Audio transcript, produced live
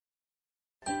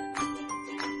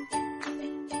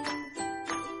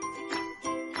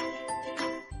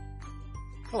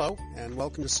Hello, and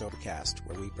welcome to Sobercast,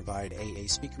 where we provide AA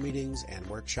speaker meetings and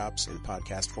workshops in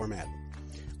podcast format.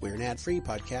 We're an ad-free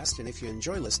podcast, and if you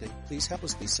enjoy listening, please help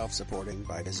us be self-supporting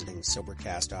by visiting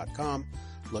Sobercast.com,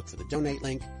 look for the donate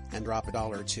link, and drop $1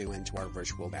 or $2 into our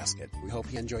virtual basket. We hope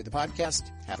you enjoyed the podcast.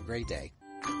 Have a great day.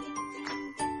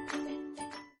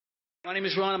 My name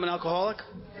is Ron. I'm an alcoholic.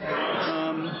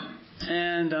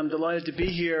 And I'm delighted to be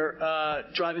here.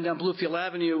 Driving down Bluefield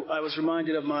Avenue, I was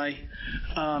reminded of my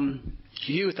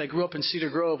youth. I grew up in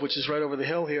Cedar Grove, which is right over the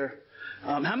hill here.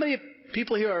 How many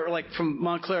people here are like from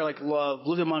Montclair, like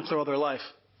lived in Montclair all their life?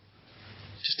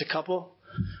 Just a couple?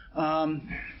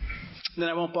 Then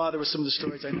I won't bother with some of the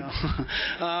stories I know.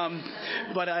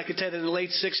 But I could tell you that in the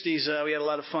late 60s, we had a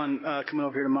lot of fun coming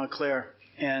over here to Montclair.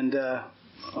 And a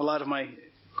lot of my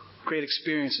great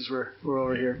experiences were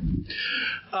over here.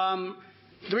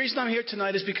 The reason I'm here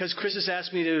tonight is because Chris has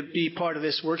asked me to be part of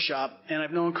this workshop, and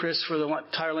I've known Chris for the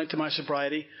entire length of my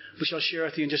sobriety, which I'll share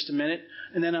with you in just a minute.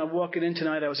 And then walking in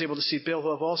tonight, I was able to see Bill,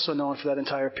 who I've also known for that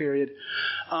entire period.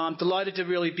 I'm delighted to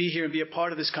really be here and be a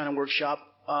part of this kind of workshop.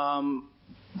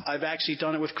 I've actually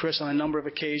done it with Chris on a number of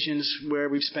occasions where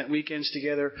we've spent weekends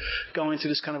together going through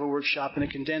this kind of a workshop in a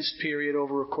condensed period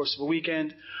over a course of a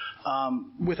weekend.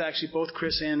 With actually both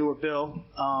Chris and or Bill.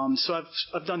 So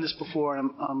I've done this before, and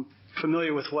I'm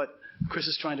familiar with what Chris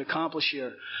is trying to accomplish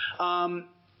here. I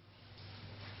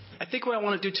think what I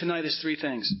want to do tonight is three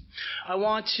things. I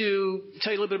want to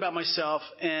tell you a little bit about myself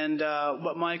and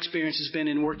what my experience has been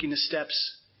in working the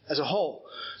steps as a whole,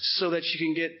 so that you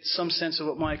can get some sense of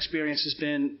what my experience has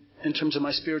been in terms of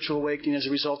my spiritual awakening as a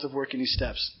result of working these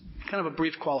steps. Kind of a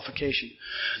brief qualification.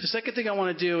 The second thing I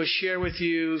want to do is share with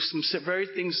you some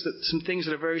things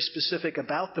that are very specific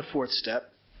about the fourth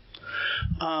step.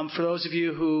 For those of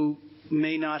you who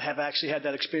may not have actually had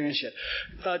that experience yet.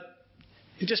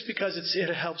 Just because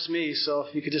it helps me, so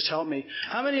if you could just help me.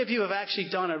 How many of you have actually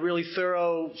done a really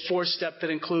thorough four-step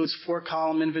that includes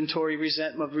four-column inventory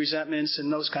of resentments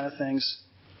and those kind of things?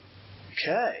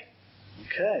 Okay,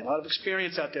 a lot of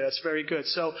experience out there. That's very good.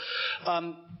 So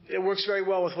it works very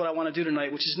well with what I want to do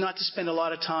tonight, which is not to spend a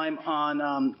lot of time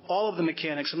on all of the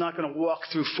mechanics. I'm not going to walk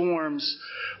through forms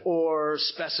or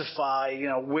specify,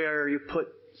 where you put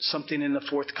something in the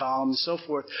fourth column and so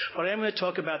forth. But I am going to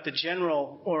talk about the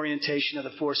general orientation of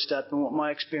the fourth step and what my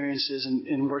experience is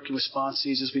in working with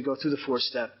sponsees as we go through the fourth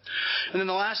step. And then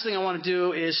the last thing I want to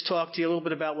do is talk to you a little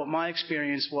bit about what my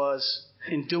experience was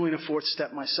in doing a fourth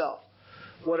step myself.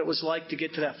 What it was like to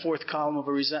get to that fourth column of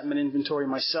a resentment inventory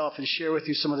myself, and share with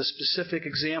you some of the specific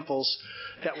examples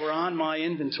that were on my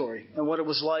inventory and what it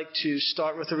was like to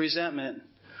start with a resentment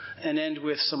and end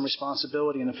with some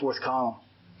responsibility in the fourth column.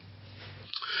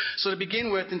 So to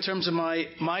begin with, in terms of my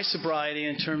sobriety,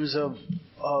 in terms of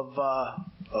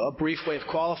a brief way of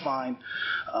qualifying,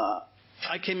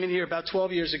 I came in here about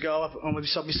 12 years ago. I'm going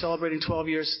to be celebrating 12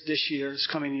 years this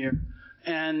coming year.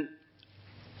 And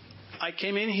I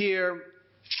came in here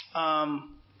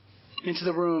into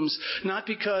the rooms, not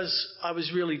because I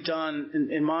was really done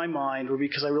in my mind, or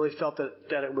because I really felt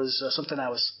that it was something I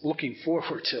was looking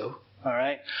forward to. All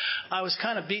right, I was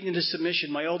kind of beaten into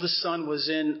submission. My oldest son was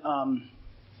in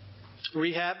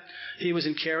rehab. He was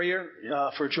in Carrier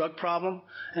for a drug problem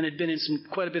and had been in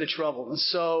quite a bit of trouble. And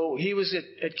so he was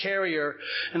at Carrier,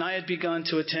 and I had begun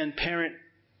to attend parent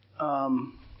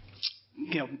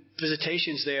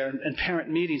visitations there and parent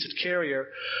meetings at Carrier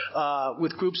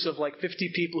with groups of like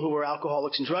 50 people who were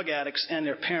alcoholics and drug addicts and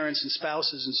their parents and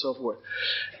spouses and so forth.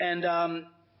 And,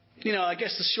 I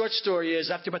guess the short story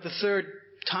is after about the third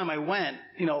time I went,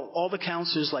 all the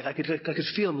counselors, I could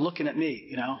feel them looking at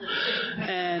me,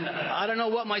 and I don't know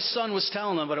what my son was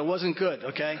telling them, but it wasn't good,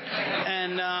 okay?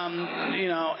 And,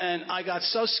 and I got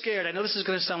so scared. I know this is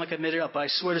going to sound like I made it up, but I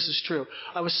swear this is true.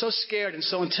 I was so scared and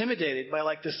so intimidated by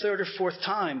the third or fourth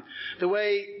time. The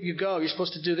way you go, you're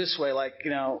supposed to do this way,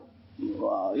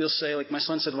 you'll say, my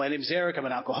son said, my name's Eric, I'm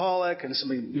an alcoholic, and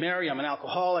somebody, Mary, I'm an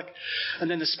alcoholic.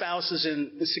 And then the spouses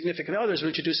and the significant others would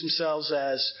introduce themselves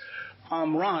as,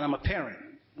 I'm Ron, I'm a parent.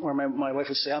 Or my wife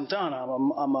would say, I'm Donna,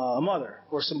 I'm a mother.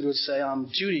 Or somebody would say, I'm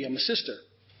Judy, I'm a sister.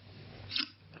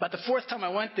 About the fourth time I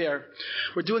went there,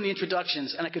 we're doing the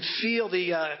introductions, and I could feel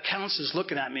the counselors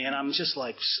looking at me, and I'm just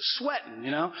sweating,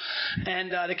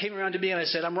 And they came around to me, and I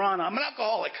said, I'm Ron, I'm an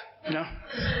alcoholic,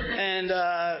 And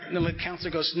the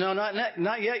counselor goes, no,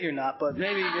 not yet you're not, but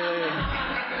maybe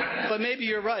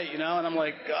you're right, And I'm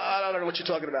like, God, I don't know what you're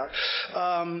talking about.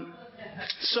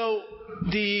 So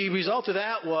the result of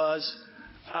that was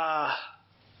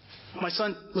my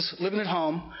son was living at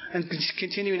home and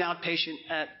continuing outpatient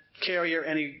at Carrier,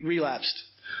 and he relapsed.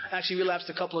 Actually relapsed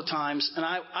a couple of times. And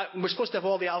we're supposed to have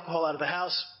all the alcohol out of the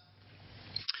house.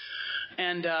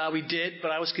 And we did,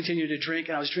 but I was continuing to drink,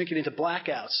 and I was drinking into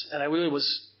blackouts. And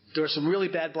there were some really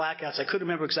bad blackouts. I couldn't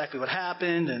remember exactly what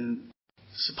happened, and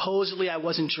supposedly I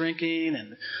wasn't drinking,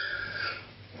 and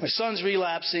my son's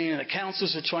relapsing, and the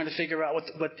counselors are trying to figure out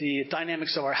what the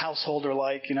dynamics of our household are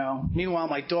like, Meanwhile,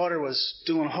 my daughter was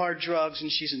doing hard drugs,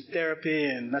 and she's in therapy,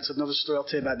 and that's another story I'll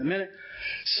tell you about in a minute.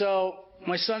 So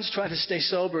my son's trying to stay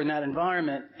sober in that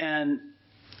environment, and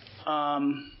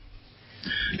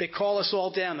they call us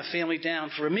all down, the family down,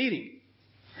 for a meeting.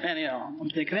 And, I'm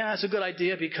thinking, that's a good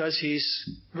idea because he's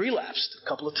relapsed a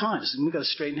couple of times, and we've got to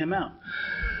straighten him out.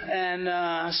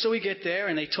 And so we get there,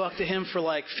 and they talk to him for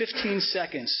like 15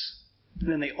 seconds,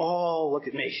 and then they all look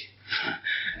at me.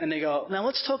 And they go, now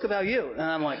let's talk about you. And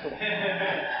I'm like,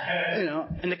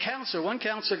 and one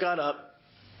counselor got up,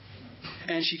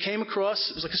 and she came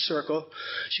across, it was like a circle.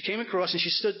 She came across, and she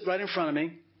stood right in front of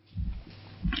me,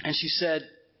 and she said,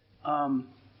 I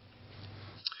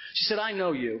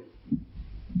know you.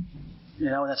 In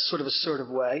that sort of assertive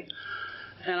way.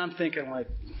 And I'm thinking, like,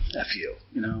 F you,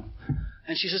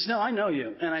 And she says, no, I know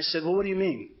you. And I said, well, what do you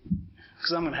mean?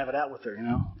 Because I'm going to have it out with her,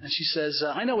 And she says,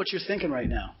 I know what you're thinking right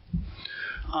now.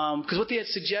 Because what they had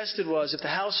suggested was if the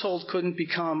household couldn't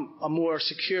become a more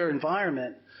secure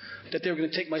environment, that they were going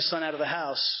to take my son out of the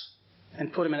house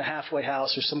and put him in a halfway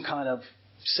house or some kind of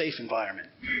safe environment.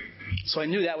 So I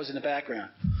knew that was in the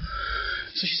background.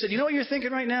 So she said, you know what you're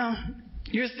thinking right now?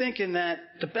 You're thinking that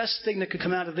the best thing that could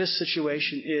come out of this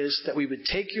situation is that we would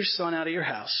take your son out of your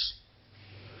house,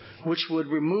 which would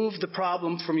remove the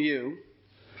problem from you,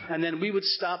 and then we would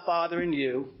stop bothering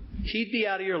you. He'd be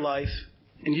out of your life,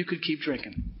 and you could keep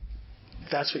drinking.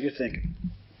 That's what you're thinking.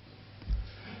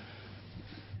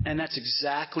 And that's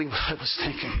exactly what I was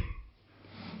thinking.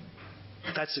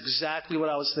 That's exactly what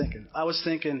I was thinking. I was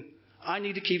thinking, I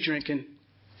need to keep drinking.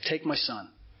 Take my son.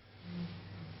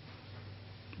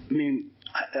 I mean,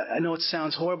 I know it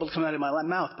sounds horrible to come out of my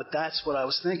mouth, but that's what I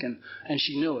was thinking, and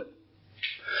she knew it.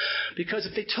 Because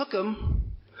if they took him,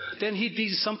 then he'd be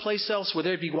someplace else where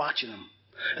they'd be watching him.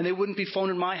 And they wouldn't be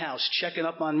phoning my house, checking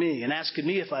up on me, and asking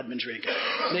me if I'd been drinking.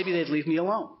 Maybe they'd leave me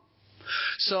alone.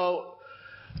 So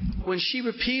when she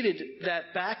repeated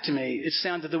that back to me, it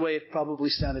sounded the way it probably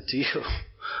sounded to you.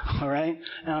 All right?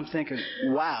 And I'm thinking,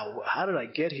 wow, how did I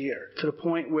get here? To the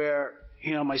point where,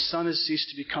 my son has ceased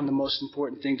to become the most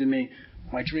important thing to me.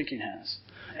 My drinking has.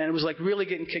 And it was like really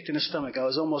getting kicked in the stomach. I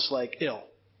was almost like ill,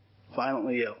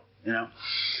 violently ill,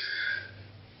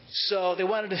 So they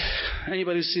wanted to,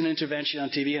 anybody who's seen an intervention on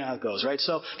TV, how it goes, right?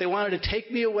 So they wanted to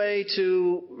take me away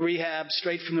to rehab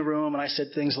straight from the room. And I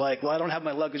said things like, well, I don't have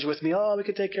my luggage with me. Oh, we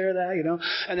could take care of that,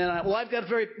 And then, I've got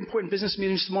very important business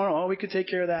meetings tomorrow. Oh, we could take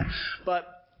care of that. But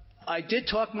I did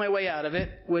talk my way out of it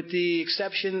with the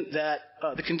exception that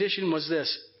the condition was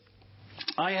this.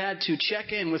 I had to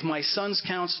check in with my son's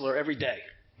counselor every day.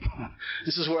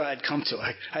 This is where I'd come to.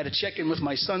 I had to check in with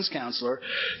my son's counselor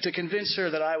to convince her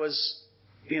that I was,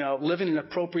 living an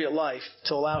appropriate life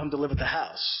to allow him to live at the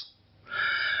house.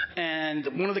 And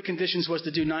one of the conditions was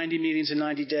to do 90 meetings in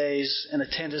 90 days and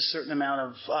attend a certain amount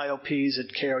of IOPs at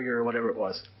Carrier or whatever it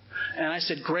was. And I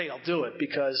said, great, I'll do it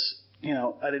because,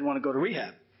 I didn't want to go to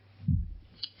rehab.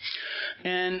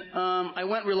 And I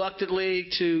went reluctantly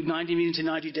to 90 meetings in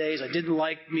 90 days. I didn't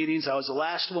like meetings. I was the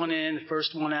last one in, the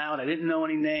first one out. I didn't know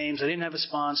any names. I didn't have a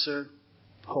sponsor,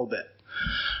 the whole bit.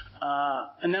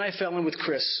 And then I fell in with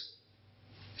Chris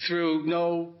through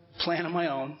no plan of my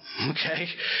own, okay?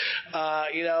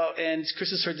 And Chris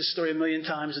has heard this story a million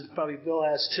times, and probably Bill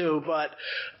has too, but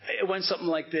it went something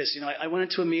like this. I went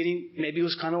into a meeting, maybe it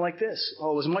was kind of like this.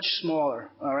 Oh, it was much smaller,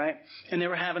 all right? And they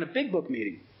were having a big book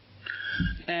meeting.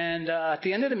 And at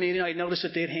the end of the meeting, I noticed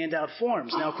that they'd hand out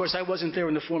forms. Now, of course, I wasn't there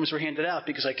when the forms were handed out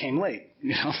because I came late,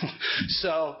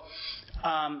 So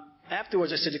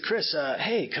afterwards, I said to Chris,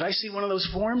 hey, could I see one of those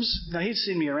forms? Now, he'd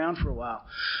seen me around for a while.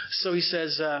 So he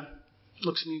says,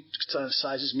 looks at me,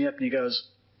 sizes me up, and he goes,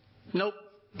 nope.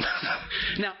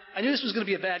 Now, I knew this was going to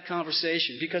be a bad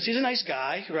conversation because he's a nice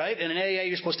guy, right? And in AA,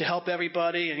 you're supposed to help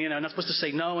everybody and, not supposed to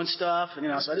say no and stuff. And,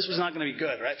 so this was not going to be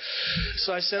good, right?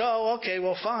 So I said, oh, okay,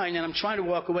 well, fine. And I'm trying to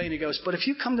walk away. And he goes, but if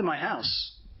you come to my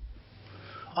house,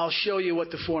 I'll show you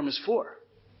what the form is for.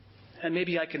 And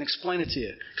maybe I can explain it to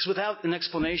you. Because without an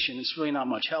explanation, it's really not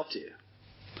much help to you.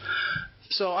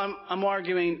 So I'm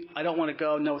arguing, I don't want to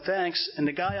go, no thanks. And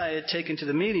the guy I had taken to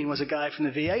the meeting was a guy from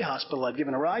the VA hospital I'd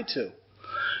given a ride to.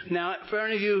 Now, for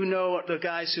any of you who know the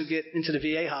guys who get into the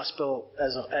VA hospital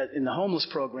in the homeless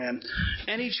program,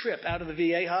 any trip out of the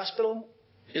VA hospital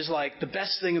is like the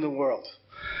best thing in the world.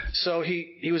 So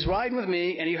he was riding with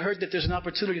me, and he heard that there's an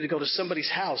opportunity to go to somebody's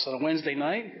house on a Wednesday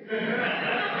night.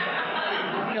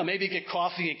 maybe get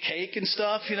coffee and cake and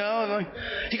stuff, And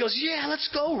he goes, yeah, let's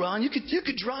go, Ron. You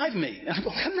could drive me. And I go,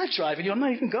 I'm not driving you. I'm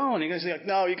not even going. He goes,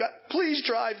 no, please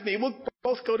drive me. We'll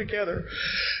both go together.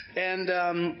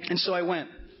 And so I went.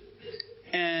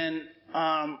 And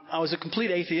I was a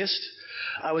complete atheist.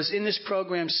 I was in this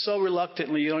program so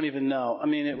reluctantly, you don't even know. I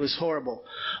mean, it was horrible.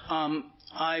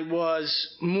 I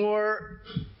was more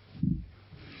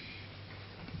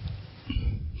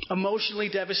emotionally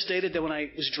devastated than when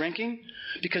I was drinking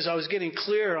because I was getting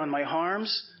clear on my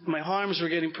harms. My harms were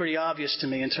getting pretty obvious to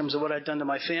me in terms of what I'd done to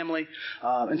my family,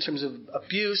 in terms of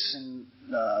abuse and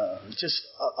just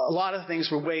a lot of things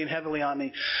were weighing heavily on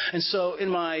me. And so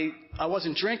I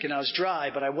wasn't drinking, I was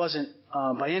dry, but I wasn't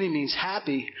by any means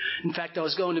happy. In fact, I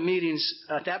was going to meetings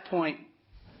at that point,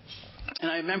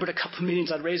 and I remembered a couple of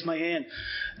meetings I'd raise my hand,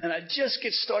 and I'd just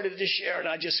get started to share, and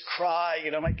I'd just cry, I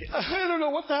don't know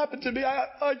what happened to me,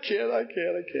 I can't.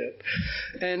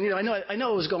 And, I know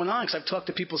what was going on, because I've talked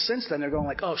to people since then, they're going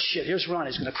like, oh shit, here's Ron,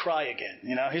 he's going to cry again,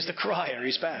 here's the crier,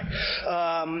 he's back.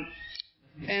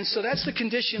 And so that's the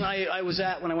condition I was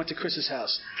at when I went to Chris's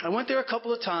house. I went there a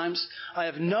couple of times. I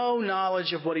have no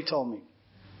knowledge of what he told me.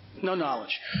 No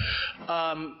knowledge.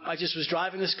 I just was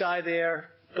driving this guy there,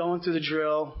 going through the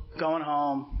drill, going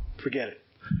home, forget it.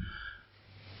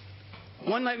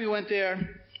 One night we went there,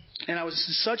 and I was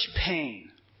in such pain,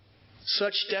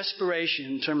 such desperation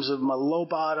in terms of my low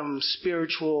bottom,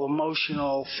 spiritual,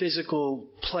 emotional, physical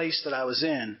place that I was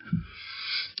in,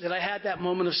 that I had that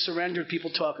moment of surrender people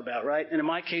talk about, right? And in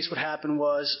my case, what happened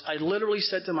was I literally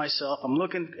said to myself, I'm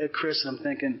looking at Chris and I'm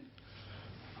thinking,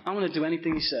 I'm going to do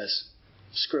anything he says.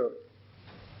 Screw it.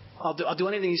 I'll do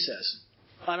anything he says.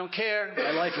 I don't care.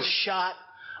 My life is shot.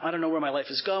 I don't know where my life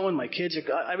is going. My kids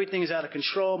are, everything is out of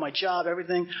control. My job,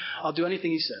 everything. I'll do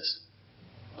anything he says.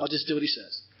 I'll just do what he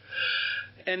says.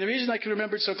 And the reason I can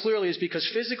remember it so clearly is because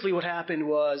physically what happened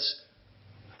was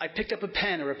I picked up a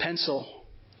pen or a pencil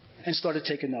and started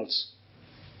taking notes.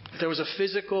 There was a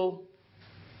physical,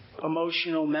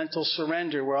 emotional, mental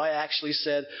surrender where I actually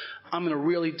said, I'm going to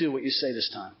really do what you say this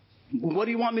time. What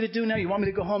do you want me to do now? You want me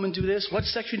to go home and do this? What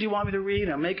section do you want me to read?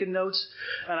 I'm making notes.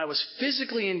 And I was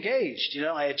physically engaged.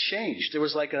 I had changed. There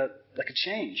was like a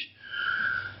change.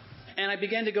 And I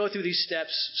began to go through these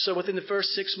steps. So within the first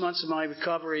 6 months of my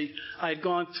recovery, I had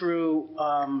gone through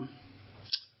a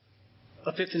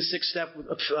fifth, sixth,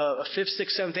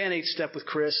 seventh, and eighth step with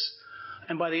Chris.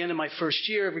 And by the end of my first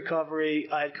year of recovery,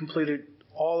 I had completed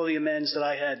all of the amends that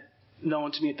I had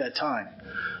known to me at that time.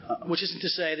 Which isn't to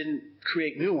say I didn't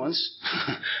create new ones,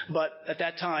 but at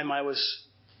that time my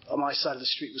side of the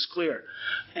street was clear.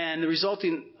 And the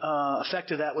resulting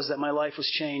effect of that was that my life was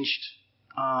changed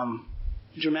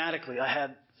dramatically. I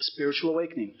had a spiritual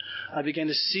awakening. I began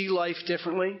to see life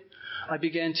differently. I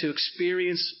began to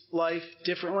experience life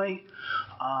differently.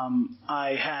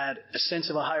 I had a sense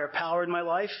of a higher power in my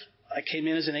life. I came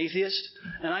in as an atheist,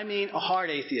 and I mean a hard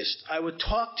atheist. I would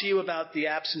talk to you about the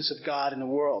absence of God in the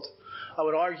world. I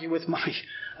would argue with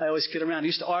I always kid around. I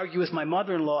used to argue with my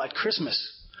mother-in-law at Christmas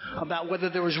about whether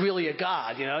there was really a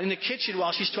God, in the kitchen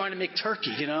while she's trying to make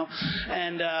turkey,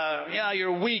 And,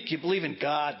 you're weak. You believe in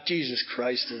God. Jesus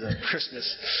Christ, at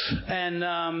Christmas. And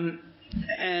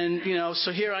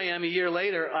so here I am a year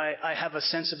later. I have a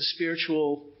sense of a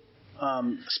spiritual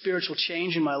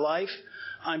change in my life.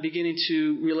 I'm beginning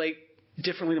to relate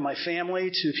differently to my family,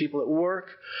 to people at work,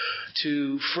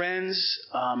 to friends.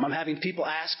 I'm having people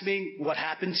ask me, what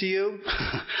happened to you?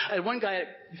 I had one guy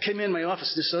came in my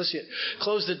office, an associate,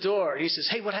 closed the door, and he says,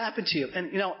 hey, what happened to you?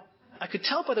 And, I could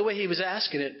tell by the way he was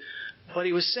asking it, but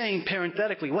he was saying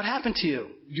parenthetically, what happened to you?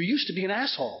 You used to be an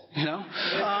asshole,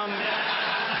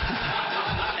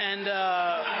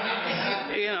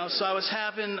 So I was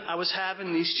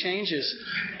having these changes,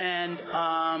 and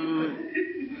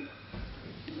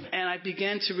I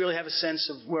began to really have a sense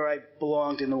of where I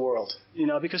belonged in the world,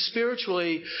 because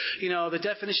spiritually, the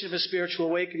definition of a spiritual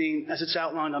awakening, as it's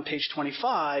outlined on page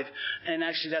 25, and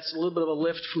actually that's a little bit of a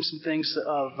lift from some things that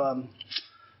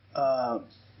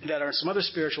are in some other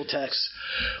spiritual texts,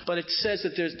 but it says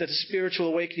that the spiritual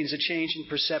awakening is a change in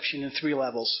perception in 3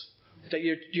 levels. That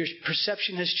your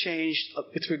perception has changed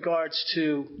with regards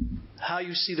to how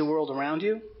you see the world around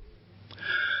you.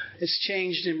 It's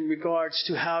changed in regards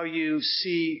to how you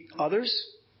see others.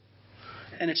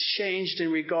 And it's changed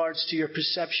in regards to your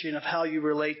perception of how you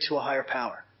relate to a higher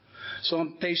power. So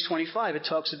on page 25, it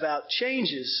talks about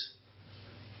changes,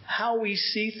 how we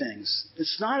see things.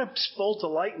 It's not a bolt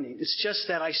of lightning. It's just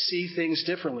that I see things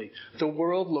differently. The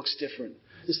world looks different.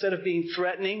 Instead of being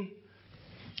threatening,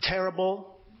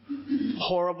 terrible,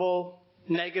 horrible,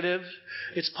 negative,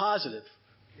 it's positive.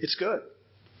 It's good.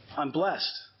 I'm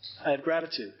blessed. I had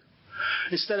gratitude.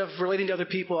 Instead of relating to other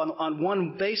people on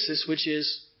one basis, which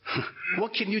is,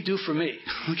 what can you do for me?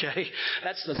 Okay?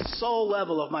 That's the sole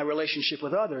level of my relationship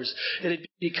with others. It had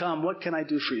become, what can I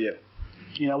do for you?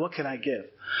 What can I give?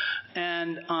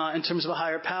 And in terms of a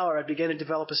higher power, I began to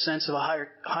develop a sense of a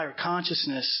higher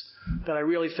consciousness that I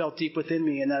really felt deep within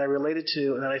me and that I related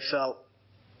to and that I felt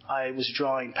I was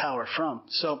drawing power from.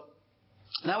 So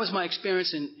that was my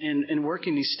experience in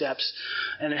working these steps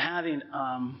and in having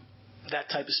that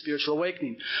type of spiritual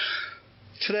awakening.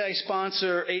 Today I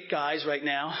sponsor 8 guys right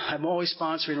now. I'm always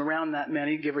sponsoring around that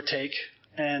many, give or take.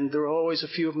 And there are always a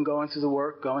few of them going through the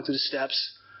work, going through the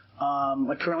steps.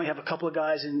 I currently have a couple of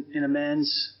guys in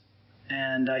amends,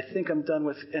 and I think I'm done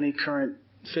with any current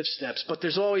 5th steps. But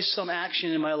there's always some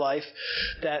action in my life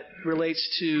that relates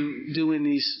to doing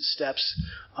these steps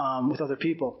with other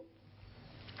people.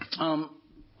 I'm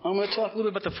going to talk a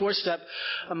little bit about the 4th step.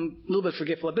 I'm a little bit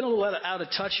forgetful. I've been a little out of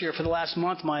touch here for the last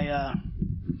month. My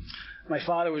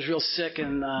father was real sick,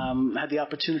 and had the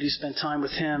opportunity to spend time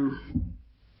with him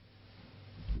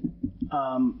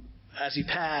as he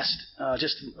passed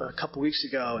just a couple weeks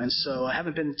ago. And so I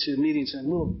haven't been to meetings and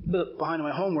I'm a little bit behind on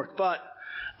my homework, but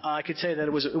I could say that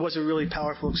it was a really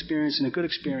powerful experience and a good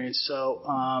experience. So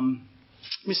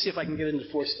let me see if I can get into the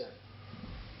 4th step.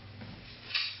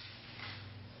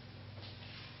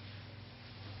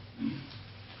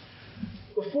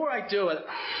 Before I do it,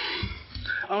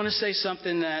 I want to say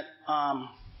something that I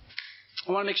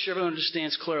want to make sure everyone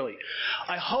understands clearly.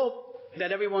 I hope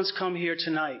that everyone's come here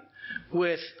tonight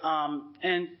with,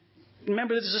 and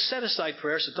remember this is a set-aside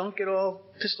prayer, so don't get all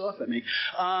pissed off at me.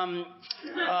 I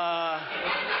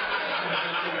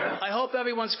hope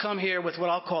everyone's come here with what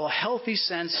I'll call a healthy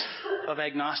sense of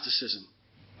agnosticism,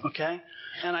 okay?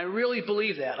 And I really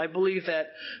believe that. I believe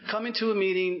that coming to a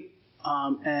meeting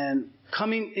and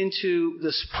coming into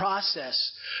this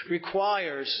process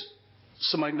requires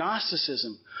some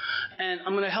agnosticism. And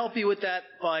I'm going to help you with that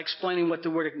by explaining what the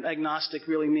word agnostic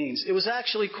really means. It was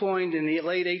actually coined in the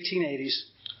late 1880s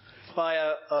by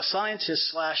a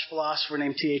scientist/philosopher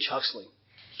named T.H. Huxley.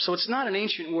 So it's not an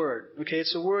ancient word, okay?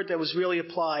 It's a word that was really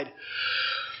applied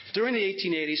during the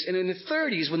 1880s. And in the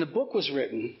 30s, when the book was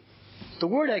written, the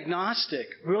word agnostic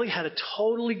really had a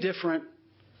totally different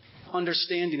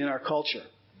understanding in our culture.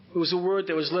 It was a word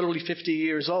that was literally 50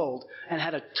 years old and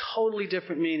had a totally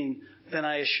different meaning than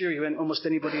I assure you and almost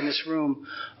anybody in this room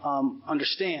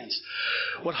understands.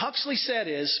 What Huxley said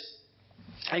is,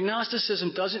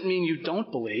 agnosticism doesn't mean you don't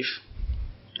believe,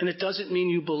 and it doesn't mean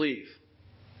you believe.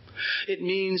 It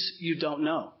means you don't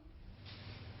know.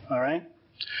 All right?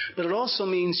 But it also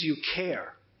means you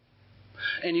care.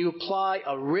 And you apply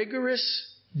a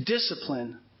rigorous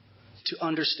discipline to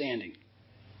understanding.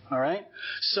 All right?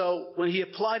 So when he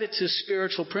applied it to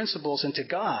spiritual principles and to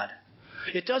God,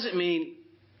 it doesn't mean,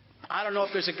 I don't know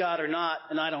if there's a God or not,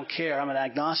 and I don't care, I'm an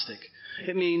agnostic.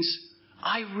 It means,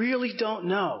 I really don't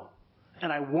know,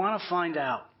 and I want to find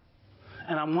out,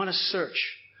 and I want to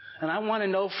search, and I want to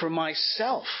know for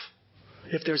myself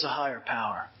if there's a higher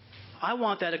power. I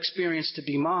want that experience to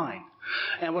be mine.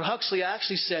 And what Huxley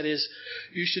actually said is,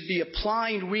 you should be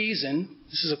applying reason,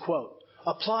 this is a quote,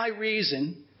 apply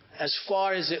reason as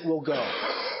far as it will go.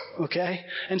 Okay?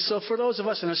 And so for those of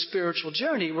us in a spiritual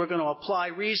journey, we're going to apply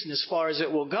reason as far as it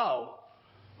will go.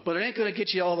 But it ain't going to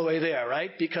get you all the way there,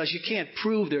 right? Because you can't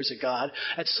prove there's a God.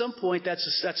 At some point,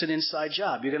 that's an inside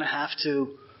job. You're going to have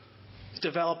to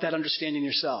develop that understanding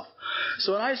yourself.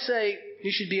 So when I say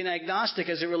you should be an agnostic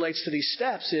as it relates to these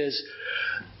steps is,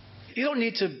 you don't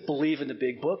need to believe in the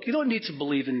big book. You don't need to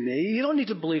believe in me. You don't need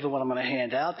to believe in what I'm going to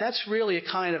hand out. That's really a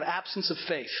kind of absence of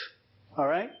faith. All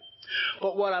right?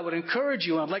 But what I would encourage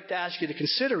you, and I'd like to ask you to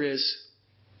consider is,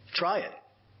 try it.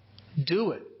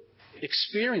 Do it.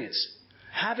 Experience it.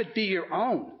 Have it be your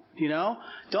own, you know?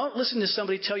 Don't listen to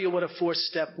somebody tell you what a 4th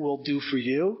step will do for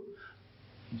you.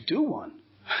 Do one,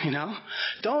 you know?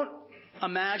 Don't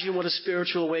imagine what a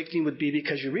spiritual awakening would be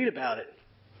because you read about it.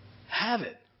 Have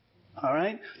it. All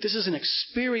right? This is an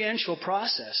experiential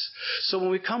process. So when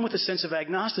we come with a sense of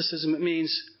agnosticism, it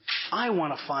means, I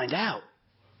want to find out.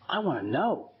 I want to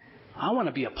know. I want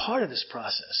to be a part of this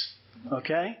process.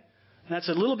 Okay? And that's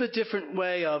a little bit different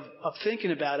way of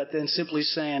thinking about it than simply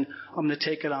saying, I'm going to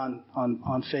take it on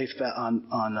faith. So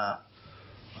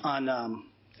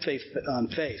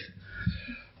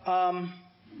I'm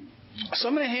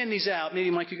going to hand these out.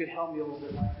 Maybe, Mike, you could help me a little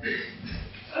bit.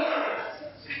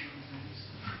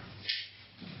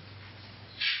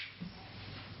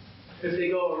 If they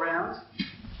go around.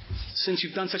 Since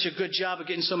you've done such a good job of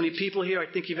getting so many people here,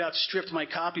 I think you've outstripped my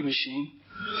copy machine.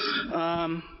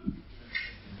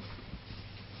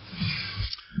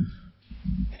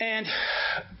 And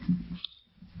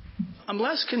I'm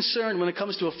less concerned when it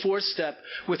comes to a fourth step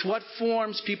with what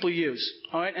forms people use.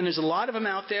 All right? And there's a lot of them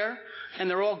out there, and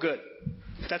they're all good.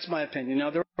 That's my opinion.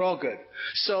 They're all good.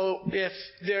 So if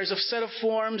there's a set of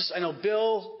forms, I know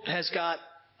Bill has got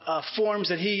forms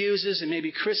that he uses, and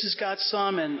maybe Chris has got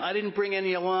some, and I didn't bring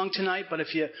any along tonight, but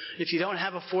if you don't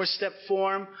have a four-step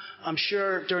form, I'm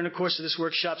sure during the course of this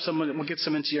workshop someone will get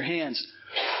some into your hands.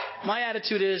 My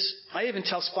attitude is, I even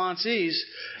tell sponsees,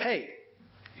 hey,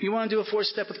 you want to do a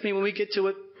four-step with me when we get to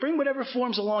it, bring whatever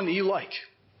forms along that you like.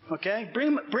 Okay?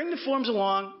 Bring the forms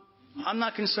along. I'm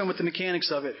not concerned with the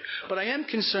mechanics of it, but I am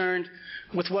concerned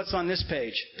with what's on this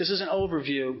page. This is an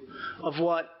overview of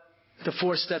what the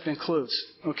fourth step includes.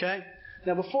 Okay?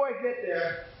 Now, before I get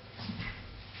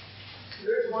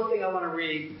there's one thing I want to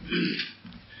read,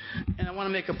 and I want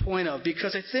to make a point of,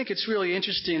 because I think it's really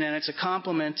interesting, and it's a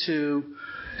compliment to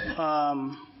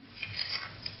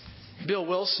Bill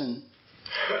Wilson.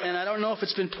 And I don't know if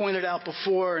it's been pointed out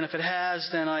before, and if it has,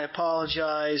 then I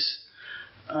apologize.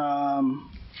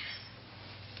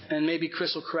 And maybe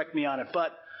Chris will correct me on it.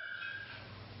 But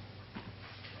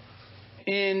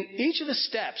in each of the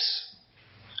steps,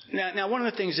 now one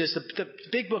of the things is the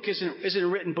big book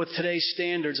isn't written with today's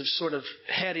standards of sort of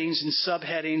headings and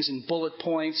subheadings and bullet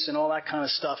points and all that kind of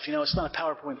stuff. It's not a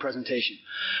PowerPoint presentation.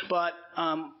 But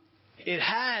it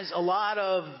has a lot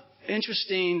of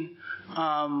interesting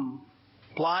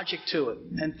logic to it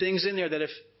and things in there that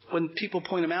when people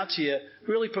point them out to you,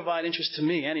 really provide interest to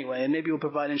me anyway, and maybe will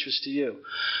provide interest to you.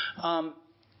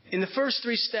 In the first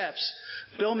three steps,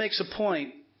 Bill makes a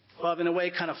point of, in a way,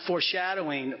 kind of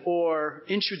foreshadowing or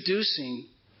introducing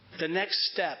the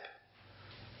next step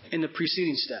in the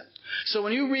preceding step. So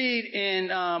when you read in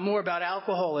more about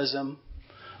alcoholism,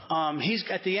 he's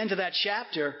at the end of that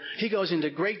chapter, he goes into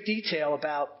great detail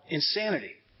about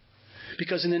insanity.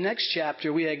 Because in the next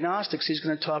chapter, we agnostics, he's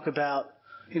going to talk about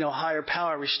higher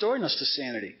power restoring us to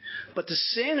sanity. But the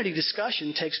sanity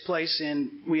discussion takes place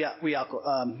in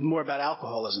more about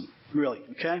alcoholism, really,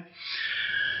 okay?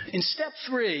 In step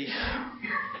 3,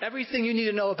 everything you need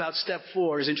to know about step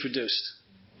 4 is introduced,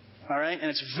 all right? And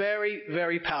it's very,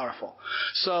 very powerful.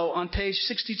 So on page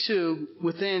 62,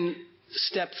 within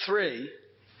step 3,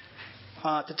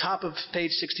 at the top of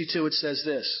page 62, it says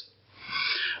this: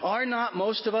 Are not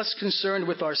most of us concerned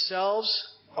with ourselves,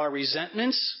 our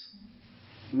resentments?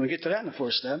 We'll get to that in the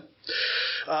fourth step.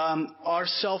 Our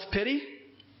self-pity.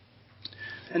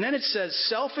 And then it says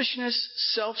selfishness,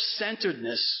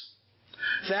 self-centeredness.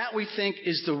 That we think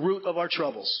is the root of our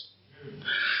troubles.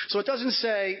 So it doesn't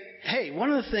say, hey,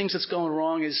 one of the things that's going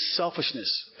wrong is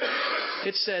selfishness.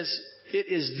 It says it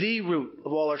is the root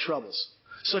of all our troubles.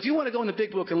 So if you want to go in the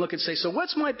big book and look and say, so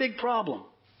what's my big problem?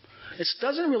 It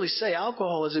doesn't really say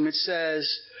alcoholism. It says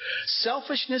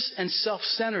selfishness and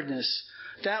self-centeredness.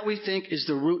 That we think is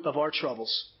the root of our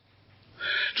troubles.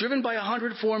 Driven by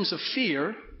 100 forms of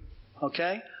fear,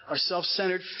 okay, our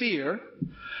self-centered fear,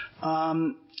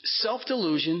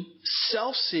 self-delusion,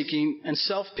 self-seeking, and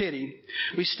self-pity,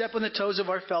 we step on the toes of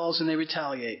our fellows and they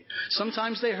retaliate.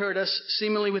 Sometimes they hurt us,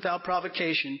 seemingly without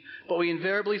provocation, but we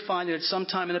invariably find that at some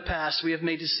time in the past we have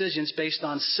made decisions based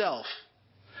on self,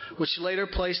 which later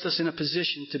placed us in a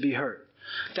position to be hurt.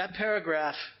 That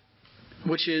paragraph,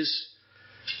 which is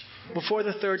before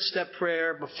the third step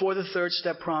prayer, before the third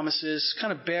step promises,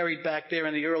 kind of buried back there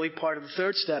in the early part of the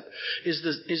third step, is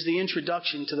the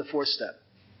introduction to the fourth step.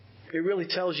 It really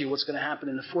tells you what's going to happen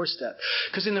in the fourth step.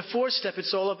 Because in the fourth step,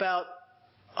 it's all about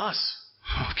us,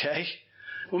 okay?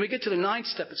 When we get to the ninth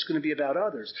step, it's going to be about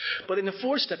others. But in the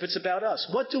fourth step, it's about us.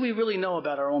 What do we really know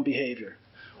about our own behavior?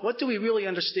 What do we really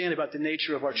understand about the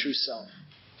nature of our true self?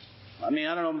 I mean,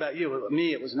 I don't know about you, but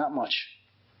me, it was not much,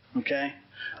 okay?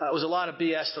 It was a lot of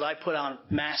BS that I put on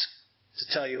masks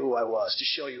to tell you who I was, to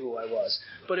show you who I was.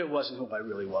 But it wasn't who I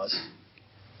really was.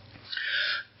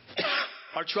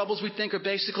 Our troubles, we think, are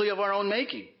basically of our own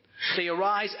making. They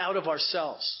arise out of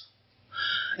ourselves.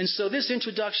 And so this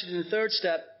introduction in the third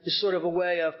step is sort of a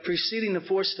way of preceding the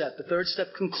fourth step. The third step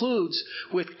concludes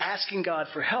with asking God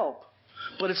for help.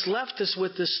 But it's left us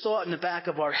with this thought in the back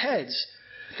of our heads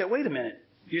that, wait a minute,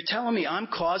 you're telling me I'm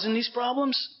causing these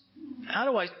problems? How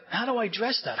do I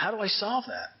address that? How do I solve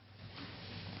that?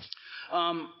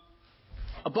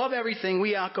 Above everything,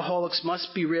 we alcoholics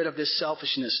must be rid of this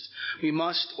selfishness. We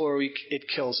must, or it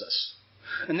kills us.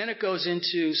 And then it goes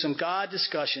into some God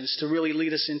discussions to really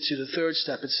lead us into the third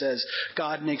step. It says,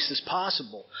 God makes this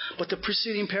possible. But the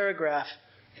preceding paragraph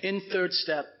in third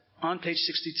step on page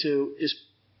 62 is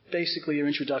basically your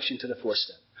introduction to the fourth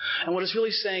step. And what it's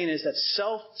really saying is that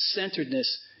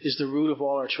self-centeredness is the root of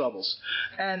all our troubles.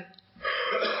 And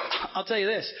I'll tell you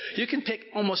this. You can pick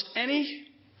almost any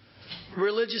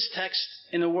religious text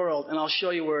in the world, and I'll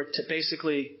show you where it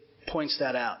basically points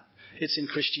that out. It's in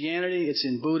Christianity. It's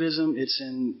in Buddhism. It's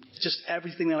in just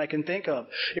everything that I can think of.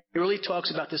 It really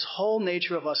talks about this whole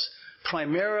nature of us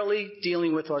primarily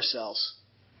dealing with ourselves.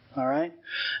 All right?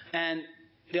 And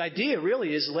the idea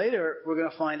really is later we're going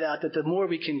to find out that the more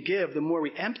we can give, the more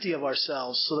we empty of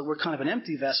ourselves so that we're kind of an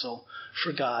empty vessel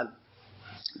for God,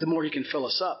 the more He can fill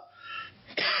us up.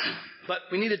 But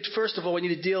first of all, we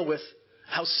need to deal with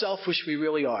how selfish we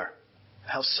really are.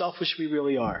 How selfish we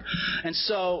really are. And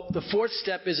so the fourth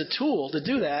step is a tool to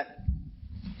do that.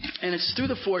 And it's through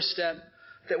the fourth step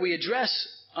that we address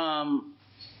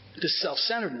this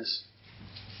self-centeredness.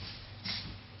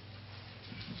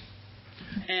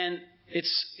 And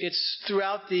it's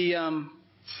throughout the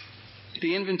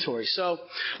inventory. So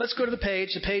let's go to the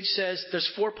page. The page says there's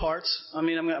 4 parts. I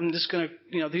mean, I'm just going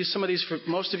to, some of these for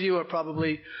most of you are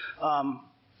probably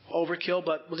overkill,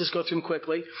 but we'll just go through them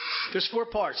quickly. There's 4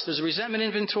 parts. There's a resentment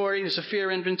inventory, there's a fear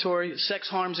inventory, a sex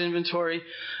harms inventory,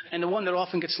 and the one that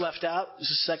often gets left out is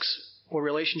a sex or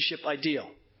relationship ideal.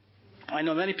 I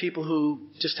know many people who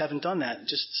just haven't done that. It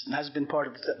just hasn't been part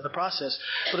of the process.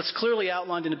 But it's clearly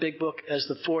outlined in the big book as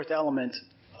the 4th element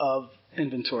of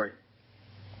inventory.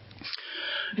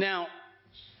 Now,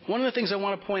 one of the things I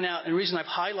want to point out, and the reason I've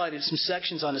highlighted some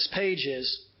sections on this page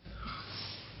is,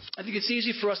 I think it's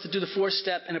easy for us to do the 4th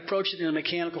step and approach it in a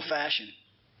mechanical fashion,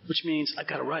 which means I've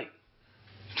got to write.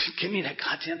 Give me that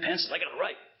goddamn pencil. I got to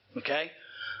write. Okay?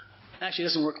 Actually, it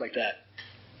doesn't work like that.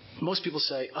 Most people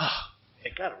say, I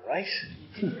got to write.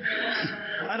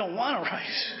 I don't want to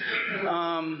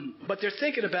write. But they're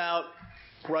thinking about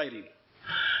writing.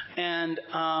 And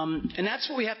that's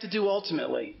what we have to do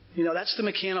ultimately. That's the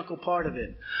mechanical part of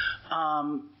it.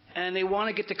 And they want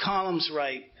to get the columns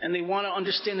right. And they want to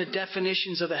understand the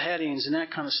definitions of the headings and that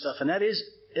kind of stuff. And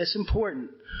it's important.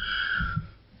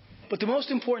 But the most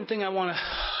important thing I want to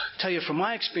tell you from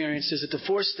my experience is that the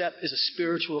 4th step is a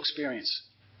spiritual experience.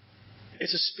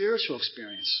 It's a spiritual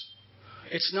experience.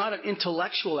 It's not an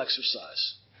intellectual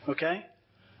exercise, okay?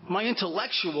 My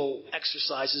intellectual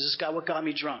exercises is what got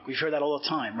me drunk. We've heard that all the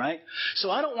time, right?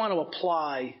 So I don't want to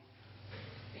apply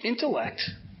intellect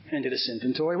into this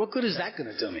inventory. What good is that going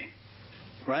to do me,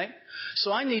 right?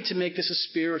 So I need to make this a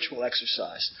spiritual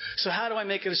exercise. So how do I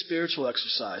make it a spiritual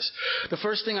exercise? The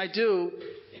first thing I do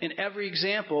in every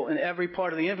example, in every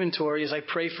part of the inventory, is I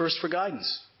pray first for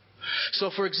guidance. So,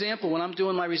 for example, when I'm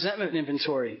doing my resentment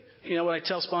inventory, what I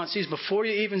tell sponsees, before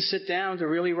you even sit down to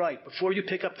really write, before you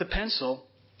pick up the pencil,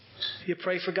 you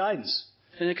pray for guidance.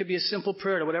 And it could be a simple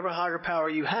prayer to whatever higher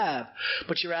power you have,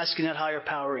 but you're asking that higher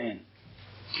power in.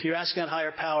 You're asking that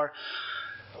higher power,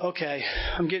 okay,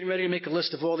 I'm getting ready to make a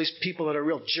list of all these people that are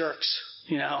real jerks,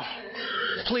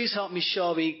 Please help me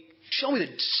show me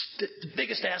the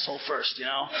biggest asshole first,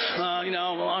 No,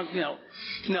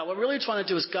 what we're really trying to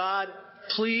do is, God,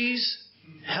 please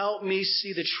help me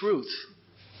see the truth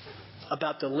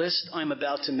about the list I'm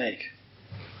about to make.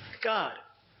 God,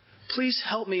 please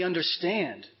help me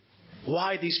understand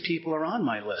why these people are on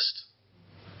my list.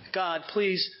 God,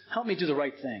 please help me do the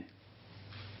right thing.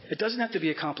 It doesn't have to be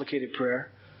a complicated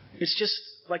prayer. It's just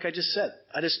like I just said.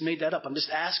 I just made that up. I'm just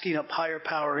asking a higher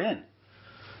power in.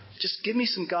 Just give me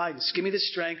some guidance. Give me the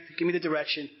strength. Give me the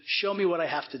direction. Show me what I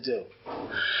have to do.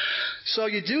 So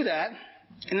you do that.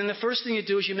 And then the first thing you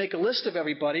do is you make a list of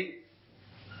everybody,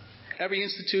 every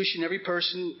institution, every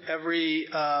person, every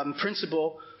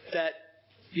principle that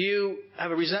you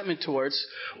have a resentment towards.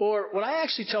 Or what I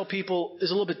actually tell people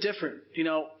is a little bit different.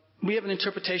 We have an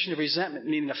interpretation of resentment,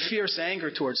 meaning a fierce anger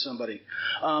towards somebody.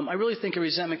 I really think a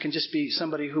resentment can just be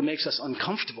somebody who makes us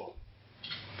uncomfortable.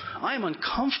 I am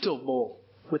uncomfortable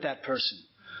with that person.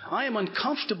 I am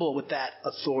uncomfortable with that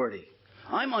authority.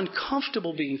 I'm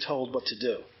uncomfortable being told what to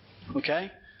do.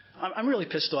 Okay? I'm really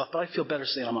pissed off, but I feel better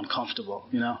saying I'm uncomfortable,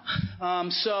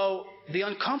 So the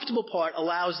uncomfortable part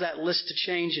allows that list to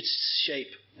change its shape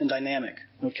and dynamic.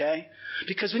 Okay?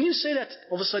 Because when you say that,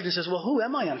 all of a sudden it says, well, who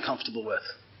am I uncomfortable with?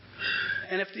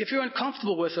 And if you're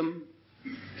uncomfortable with them,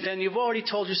 then you've already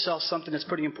told yourself something that's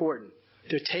pretty important.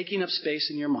 They're taking up space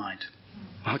in your mind.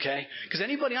 Okay? Because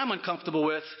anybody I'm uncomfortable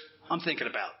with, I'm thinking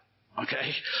about.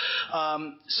 Okay?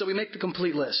 So we make the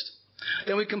complete list.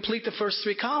 Then we complete the first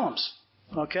 3 columns.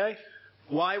 Okay?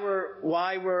 Why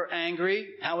we're angry,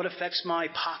 how it affects my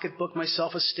pocketbook, my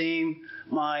self-esteem,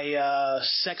 my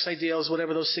sex ideals,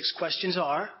 whatever those 6 questions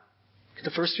are. Get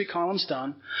the first 3 columns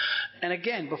done. And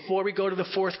again, before we go to the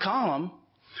 4th column,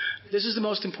 this is the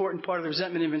most important part of the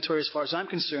resentment inventory as far as I'm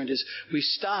concerned, is we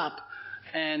stop,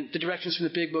 and the directions from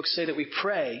the big book say that we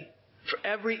pray for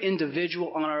every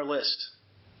individual on our list.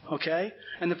 Okay?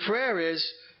 And the prayer is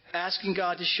asking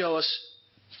God to show us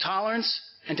tolerance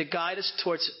and to guide us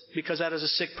towards, because that is a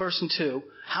sick person too,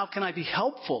 how can I be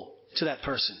helpful to that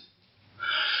person?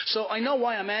 So I know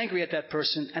why I'm angry at that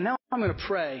person, and now I'm going to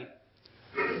pray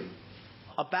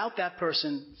about that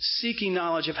person, seeking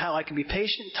knowledge of how I can be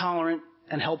patient, tolerant,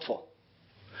 and helpful.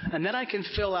 And then I can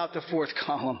fill out the fourth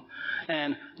column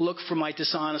and look for my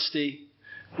dishonesty,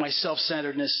 my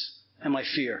self-centeredness, and my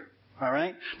fear. All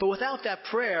right? But without that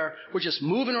prayer, we're just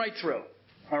moving right through.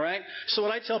 All right? So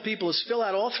what I tell people is fill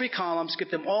out all three columns, get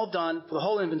them all done for the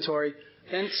whole inventory,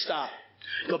 then stop.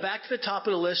 Go back to the top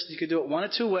of the list. You can do it one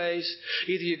of two ways.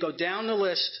 Either you go down the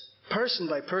list, person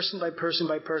by person by person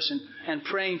by person, and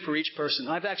praying for each person.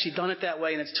 I've actually done it that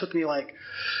way, and it took me like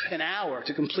an hour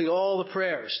to complete all the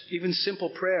prayers, even simple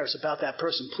prayers about that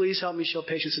person. Please help me show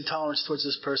patience and tolerance towards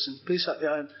this person. Please help.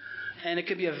 And it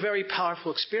can be a very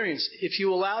powerful experience if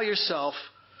you allow yourself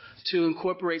to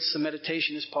incorporate some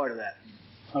meditation as part of that.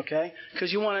 Okay?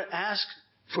 Because you want to ask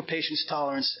for patience,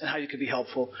 tolerance, and how you can be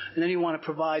helpful. And then you want to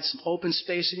provide some open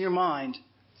space in your mind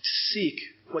to seek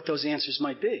what those answers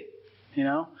might be. You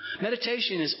know?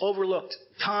 Meditation is overlooked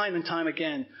time and time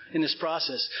again in this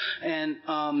process. And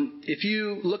if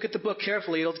you look at the book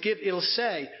carefully, it'll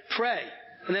say, pray.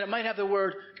 And then it might have the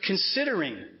word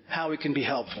considering how we can be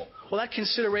helpful. Well, that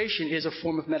consideration is a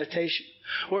form of meditation.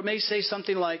 Or it may say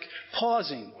something like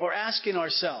pausing or asking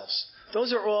ourselves.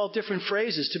 Those are all different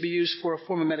phrases to be used for a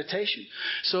form of meditation.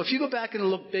 So if you go back in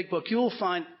the big book, you will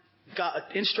find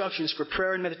instructions for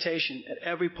prayer and meditation at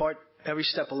every part, every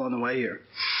step along the way here.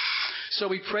 So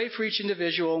we pray for each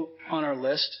individual on our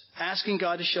list, asking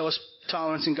God to show us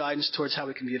tolerance and guidance towards how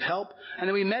we can be of help. And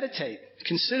then we meditate,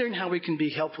 considering how we can be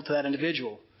helpful to that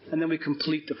individual. And then we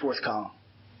complete the fourth column.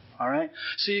 All right?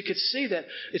 So you could see that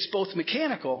it's both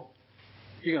mechanical,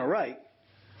 you're going to write,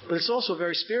 but it's also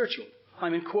very spiritual.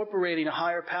 I'm incorporating a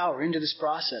higher power into this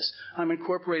process. I'm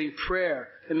incorporating prayer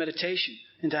and meditation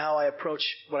into how I approach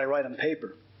what I write on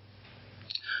paper.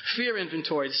 Fear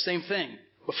inventory, the same thing.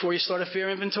 Before you start a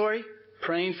fear inventory,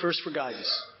 praying first for guidance.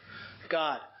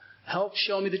 God, help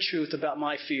show me the truth about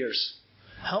my fears.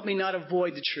 Help me not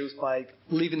avoid the truth by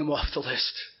leaving them off the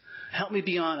list. Help me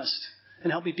be honest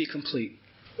and help me be complete.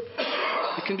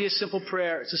 It can be a simple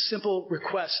prayer. It's a simple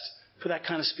request for that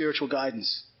kind of spiritual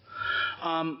guidance.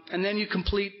 And then you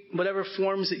complete whatever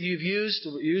forms that you've used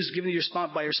given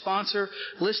to by your sponsor,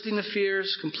 listing the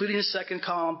fears, completing the second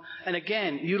column, and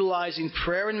again, utilizing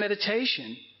prayer and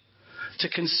meditation to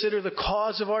consider the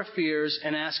cause of our fears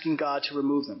and asking God to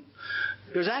remove them.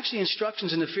 There's actually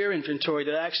instructions in the fear inventory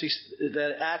that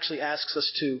actually asks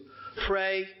us to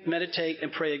pray, meditate,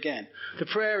 and pray again. The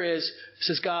prayer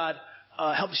says, God,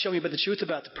 help show me about the truth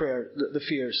about the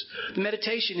fears. The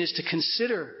meditation is to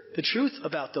consider the truth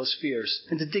about those fears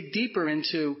and to dig deeper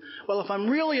into, well, if I'm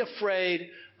really afraid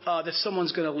that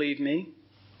someone's going to leave me,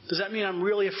 does that mean I'm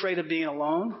really afraid of being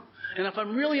alone? And if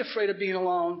I'm really afraid of being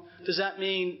alone, does that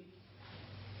mean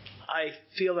I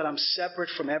feel that I'm separate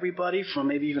from everybody, from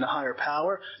maybe even a higher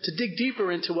power? To dig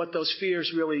deeper into what those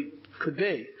fears really could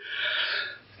be.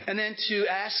 And then to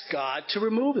ask God to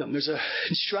remove them. There's an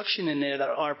instruction in there that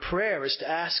our prayer is to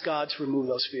ask God to remove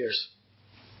those fears.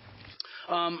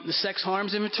 The sex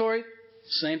harms inventory,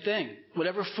 same thing.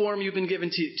 Whatever form you've been given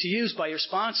to use by your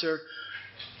sponsor,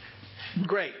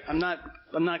 great. I'm not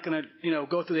going to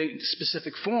go through the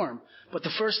specific form. But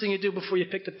the first thing you do before you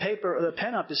pick the paper or the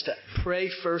pen up is to pray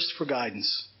first for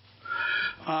guidance.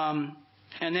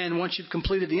 And then once you've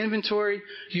completed the inventory,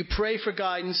 you pray for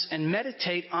guidance and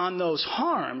meditate on those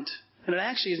harmed. And it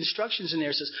actually has instructions in there.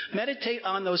 It says, meditate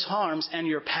on those harms and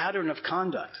your pattern of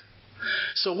conduct.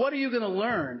 So what are you going to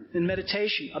learn in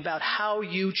meditation about how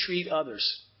you treat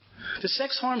others? The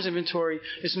sex harms inventory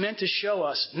is meant to show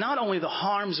us not only the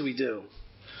harms we do,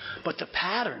 but the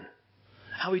pattern,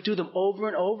 how we do them over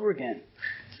and over again,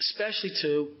 especially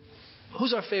to,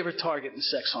 who's our favorite target in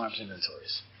sex harms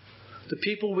inventories? The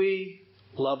people we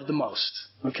love the most,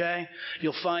 okay?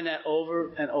 You'll find that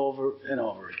over and over and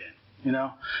over again, you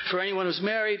know? For anyone who's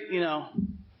married, you know,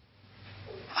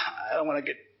 I don't want to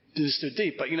get this too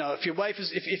deep, but, you know, if your wife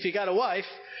is, if you got a wife,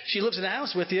 she lives in the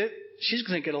house with you, she's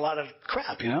going to get a lot of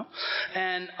crap, you know?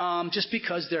 And just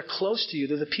because they're close to you,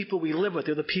 they're the people we live with,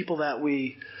 they're the people that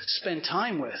we spend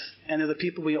time with, and they're the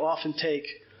people we often take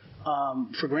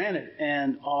for granted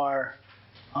and are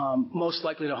most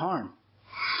likely to harm.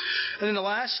 And then the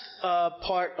last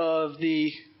part of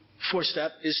the fourth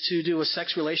step is to do a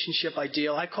sex relationship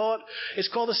ideal. It's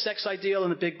called a sex ideal in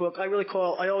the big book.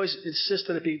 I always insist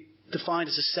that it be defined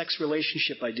as a sex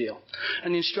relationship ideal.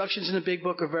 And the instructions in the big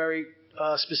book are very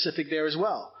specific there as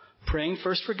well. praying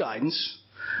first for guidance,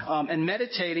 and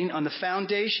meditating on the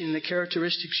foundation and the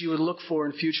characteristics you would look for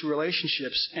in future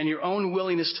relationships and your own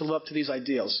willingness to live up to these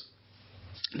ideals.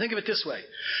 Think of it this way.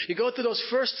 You go through those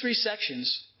first 3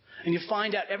 sections and you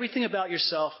find out everything about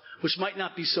yourself which might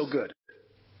not be so good.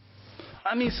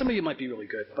 I mean, some of you might be really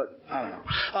good, but I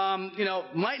don't know.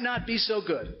 Might not be so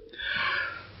good.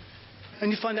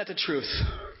 And you find out the truth.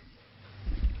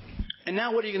 And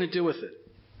now what are you going to do with it?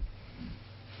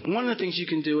 One of the things you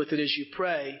can do with it is you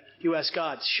pray, you ask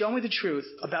God, show me the truth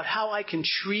about how I can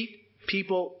treat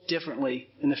people differently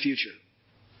in the future.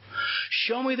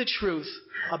 Show me the truth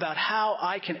about how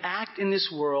I can act in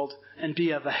this world and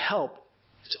be of a help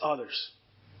to others.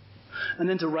 And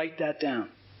then to write that down.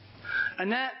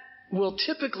 And that will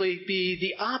typically be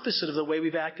the opposite of the way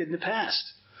we've acted in the past.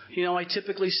 I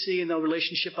typically see in the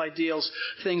relationship ideals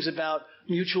things about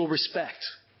mutual respect,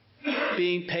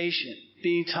 being patient,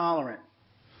 being tolerant.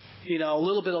 A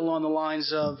little bit along the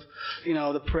lines of,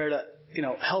 the prayer to,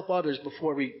 help others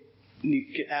before we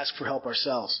ask for help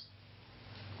ourselves.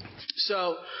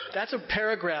 So that's a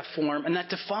paragraph form, and that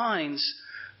defines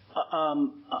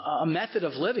a method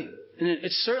of living. And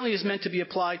it certainly is meant to be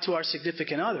applied to our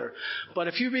significant other. But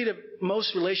if you read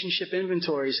most relationship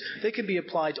inventories, they can be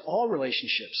applied to all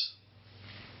relationships.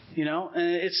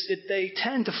 And they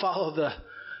tend to follow the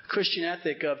Christian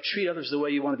ethic of treat others the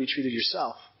way you want to be treated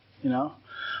yourself.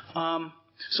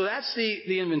 So that's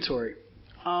the inventory.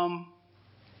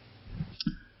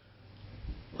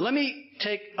 Let me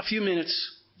take a few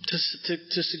minutes to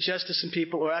suggest to some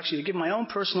people, or actually to give my own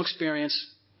personal experience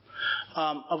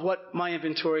of what my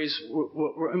inventories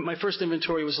my first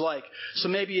inventory was like. So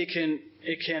maybe it can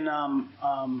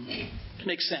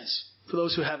make sense for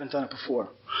those who haven't done it before.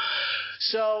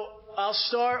 So I'll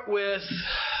start with,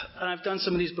 and I've done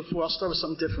some of these before, I'll start with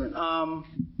something different.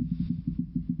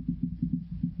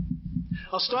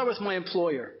 I'll start with my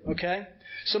employer, okay?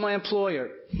 So my employer,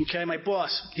 okay, my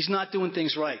boss, he's not doing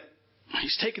things right.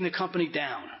 He's taking the company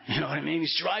down, you know what I mean?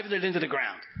 He's driving it into the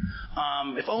ground.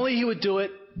 If only he would do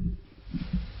it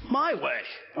my way,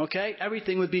 okay,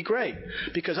 everything would be great.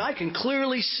 Because I can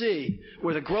clearly see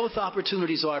where the growth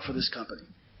opportunities are for this company.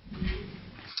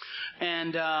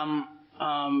 And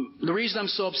the reason I'm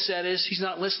so upset is he's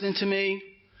not listening to me.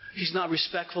 He's not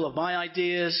respectful of my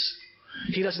ideas.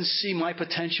 He doesn't see my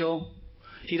potential.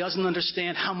 He doesn't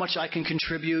understand how much I can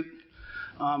contribute.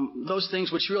 Those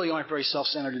things which really aren't very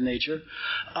self-centered in nature,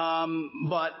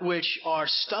 but which are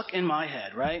stuck in my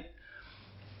head, right?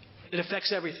 It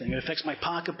affects everything. It affects my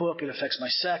pocketbook. It affects my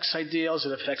sex ideals.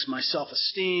 It affects my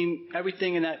self-esteem.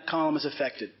 Everything in that column is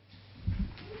affected.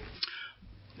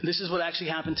 This is what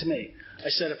actually happened to me. I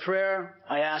said a prayer.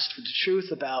 I asked for the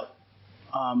truth about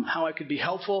how I could be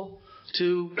helpful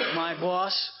to my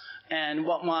boss and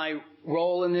what my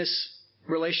role in this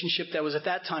relationship that was at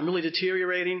that time really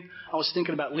deteriorating. I was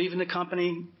thinking about leaving the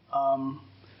company.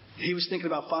 He was thinking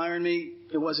about firing me.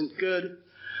 It wasn't good.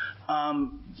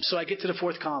 So I get to the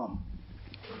fourth column.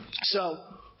 So,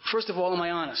 first of all, am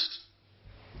I honest?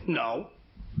 No.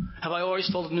 Have I always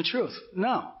told him the truth?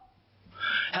 No.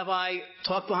 Have I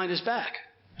talked behind his back?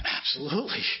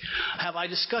 Absolutely. Have I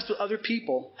discussed with other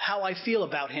people how I feel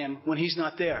about him when he's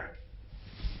not there?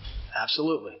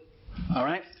 Absolutely. All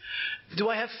right? Do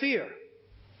I have fear?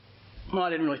 Well, I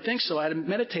didn't really think so. I had to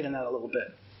meditate on that a little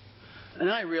bit. And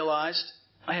then I realized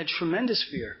I had tremendous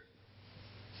fear.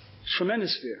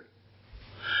 Tremendous fear.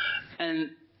 And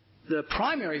the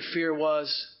primary fear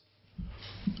was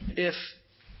if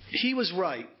he was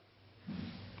right,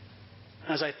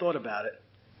 as I thought about it,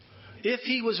 if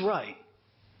he was right,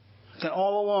 then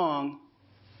all along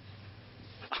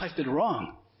I've been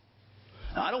wrong.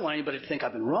 Now, I don't want anybody to think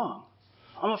I've been wrong.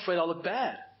 I'm afraid I'll look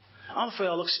bad. I'm afraid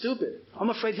I'll look stupid. I'm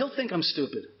afraid he'll think I'm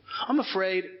stupid. I'm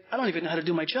afraid I don't even know how to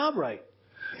do my job right.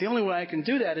 The only way I can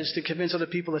do that is to convince other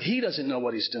people that he doesn't know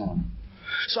what he's doing.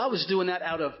 So I was doing that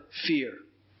out of fear.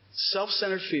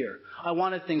 Self-centered fear. I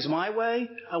wanted things my way.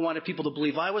 I wanted people to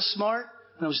believe I was smart.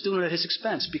 And I was doing it at his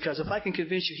expense. Because if I can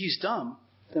convince you he's dumb,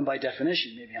 then by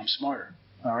definition, maybe I'm smarter.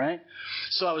 All right?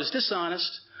 So I was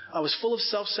dishonest. I was full of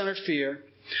self-centered fear.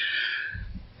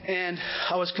 And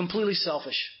I was completely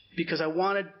selfish. Because I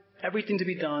wanted everything to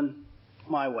be done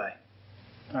my way.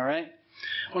 All right?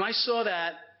 When I saw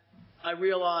that, I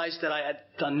realized that I had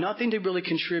done nothing to really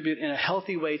contribute in a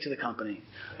healthy way to the company,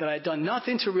 that I had done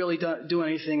nothing to really do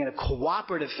anything in a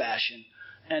cooperative fashion,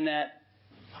 and that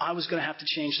I was going to have to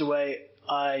change the way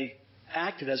I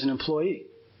acted as an employee.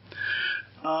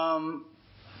 My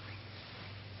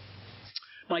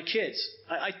my kids.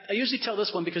 I usually tell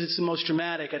this one because it's the most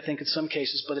dramatic, I think, in some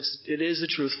cases, but it is the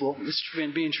truthful. It's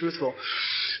being truthful.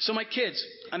 So my kids,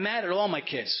 I'm mad at all my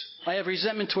kids. I have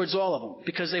resentment towards all of them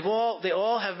because they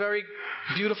all have very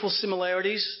beautiful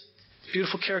similarities,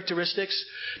 beautiful characteristics.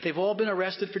 They've all been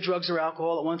arrested for drugs or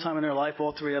alcohol at one time in their life,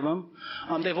 all three of them.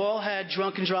 They've all had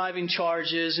drunken driving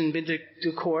charges and been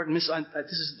to court. And this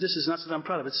is not something I'm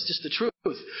proud of. It's just the truth.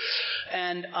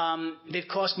 And they've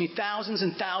cost me thousands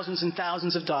and thousands and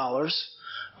thousands of dollars.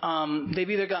 They've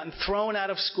either gotten thrown out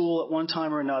of school at one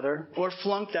time or another, or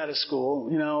flunked out of school,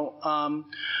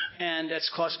 and that's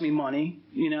cost me money,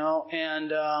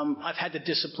 and I've had to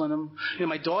discipline them.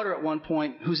 My daughter at one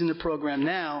point, who's in the program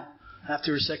now,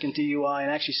 after her second DUI,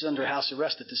 and actually she's under house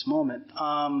arrest at this moment.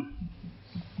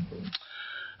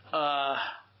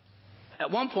 At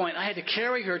one point, I had to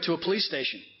carry her to a police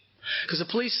station because the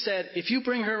police said, if you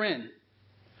bring her in,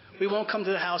 we won't come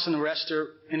to the house and arrest her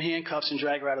in handcuffs and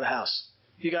drag her out of the house.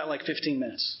 You got like 15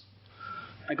 minutes.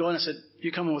 I go in and I said,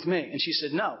 you coming with me? And she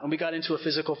said, no. And we got into a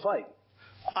physical fight.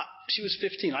 She was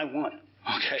 15. I won.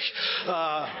 Okay.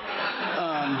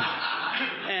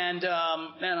 And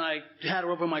I had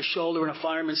her over my shoulder in a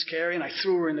fireman's carry, and I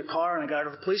threw her in the car, and I got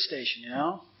her to the police station,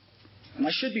 And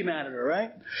I should be mad at her,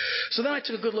 right? So then I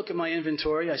took a good look at my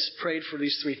inventory. I prayed for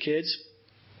these three kids.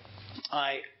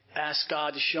 I asked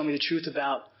God to show me the truth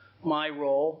about my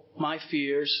role, my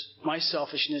fears, my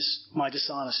selfishness, my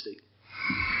dishonesty.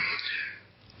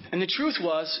 And the truth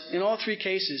was, in all three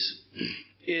cases,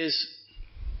 is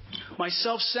my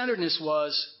self-centeredness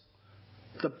was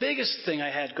the biggest thing I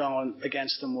had going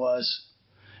against them was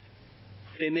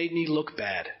they made me look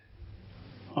bad.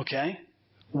 Okay?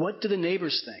 What do the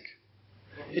neighbors think?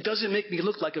 It doesn't make me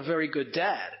look like a very good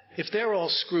dad. If they're all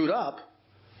screwed up,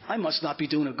 I must not be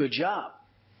doing a good job.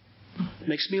 It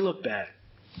makes me look bad.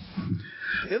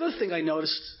 The other thing I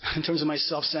noticed in terms of my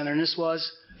self-centeredness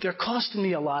was they're costing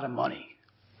me a lot of money.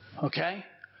 Okay?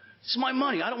 It's my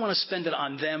money. I don't want to spend it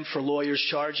on them for lawyers'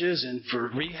 charges and for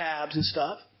rehabs and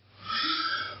stuff.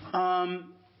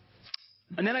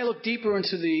 And then I looked deeper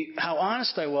into how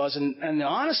honest I was, and the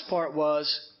honest part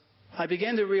was I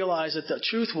began to realize that the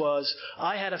truth was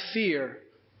I had a fear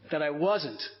that I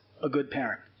wasn't a good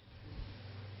parent.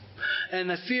 And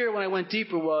the fear when I went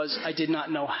deeper was I did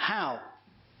not know how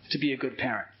to be a good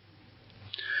parent.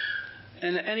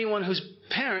 And anyone who's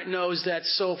parent knows that,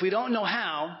 so if we don't know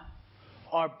how,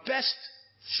 our best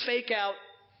fake out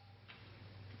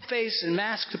face and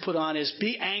mask to put on is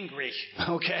be angry,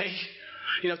 okay?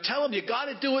 Tell them you got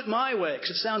to do it my way, because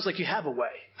it sounds like you have a way,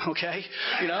 okay?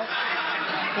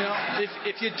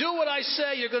 If you do what I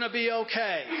say, you're going to be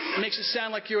okay. It makes it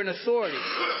sound like you're an authority.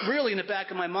 Really, in the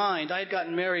back of my mind, I had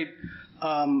gotten married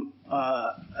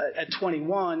at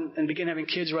 21 and began having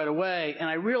kids right away, and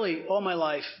I really, all my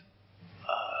life,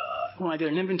 when I did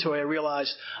an inventory, I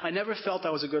realized I never felt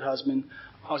I was a good husband.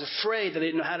 I was afraid that I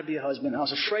didn't know how to be a husband. I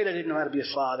was afraid I didn't know how to be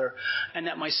a father, and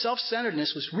that my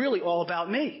self-centeredness was really all about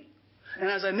me. And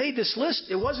as I made this list,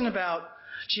 it wasn't about,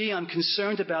 gee, I'm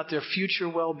concerned about their future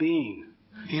well-being,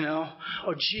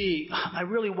 or gee, I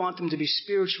really want them to be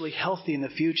spiritually healthy in the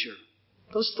future.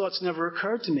 Those thoughts never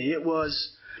occurred to me. It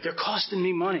was, they're costing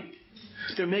me money.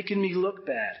 They're making me look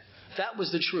bad. That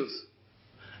was the truth.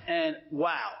 And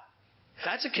wow,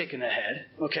 that's a kick in the head,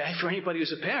 okay, for anybody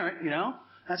who's a parent,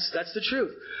 That's the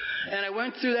truth. And I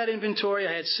went through that inventory.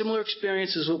 I had similar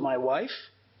experiences with my wife,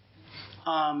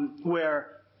 where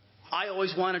I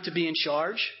always wanted to be in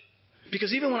charge.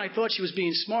 Because even when I thought she was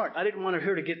being smart, I didn't want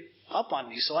her to get up on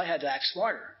me, so I had to act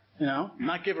smarter,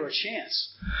 not give her a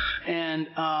chance. And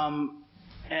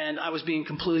I was being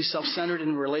completely self-centered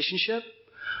in the relationship.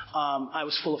 I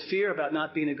was full of fear about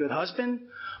not being a good husband,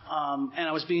 and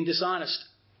I was being dishonest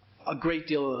a great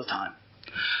deal of the time.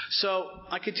 So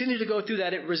I continued to go through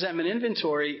that resentment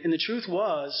inventory, and the truth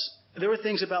was there were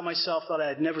things about myself that I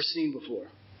had never seen before.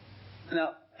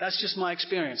 Now, that's just my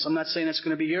experience. I'm not saying that's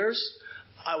going to be yours.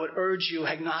 I would urge you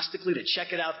agnostically to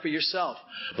check it out for yourself.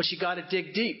 But you got to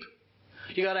dig deep.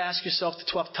 You got to ask yourself the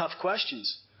tough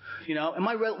questions. Am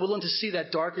I willing to see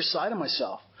that darker side of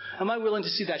myself? Am I willing to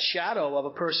see that shadow of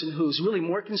a person who's really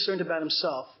more concerned about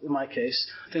himself, in my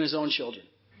case, than his own children?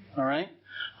 All right?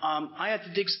 I had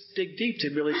to dig deep to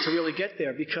really get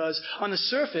there, because on the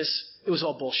surface, it was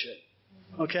all bullshit.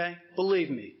 Okay?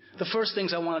 Believe me. The first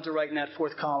things I wanted to write in that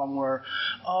fourth column were,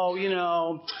 I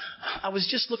was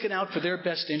just looking out for their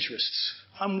best interests.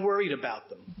 I'm worried about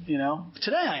them,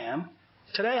 Today I am.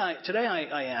 Today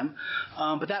I am.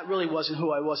 But that really wasn't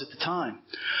who I was at the time.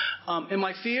 And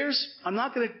my fears, I'm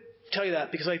not going to tell you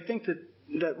that, because I think that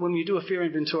that when you do a fear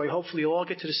inventory, hopefully you'll all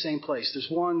get to the same place. There's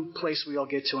one place we all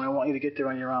get to, and I want you to get there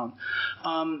on your own.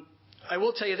 I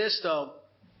will tell you this, though.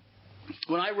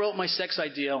 When I wrote my sex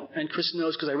ideal, and Chris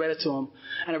knows because I read it to him,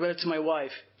 and I read it to my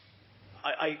wife,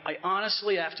 I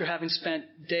honestly, after having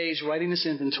spent days writing this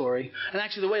inventory, and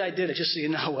actually the way I did it, just so you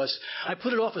know, was I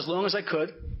put it off as long as I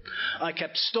could. I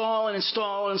kept stalling,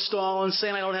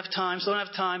 saying I don't have time,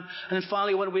 and then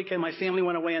finally one weekend my family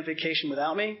went away on vacation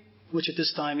without me, which at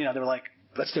this time, they were like,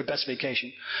 that's their best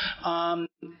vacation. And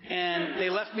they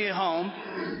left me at home,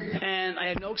 and I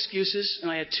had no excuses, and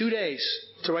I had 2 days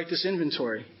to write this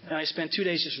inventory. And I spent 2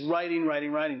 days just writing,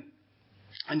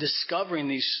 and discovering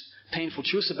these painful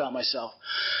truths about myself.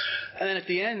 And then at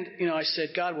the end, I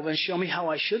said, God, well then show me how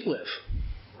I should live.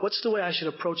 What's the way I should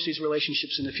approach these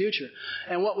relationships in the future?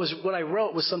 And what I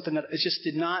wrote was something that it just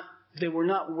they were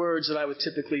not words that I would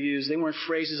typically use. They weren't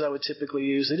phrases I would typically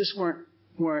use. They just weren't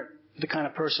the kind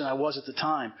of person I was at the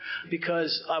time,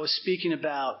 because I was speaking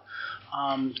about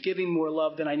giving more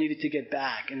love than I needed to get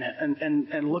back,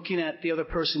 and looking at the other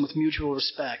person with mutual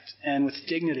respect and with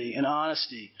dignity and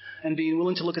honesty, and being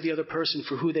willing to look at the other person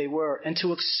for who they were and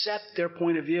to accept their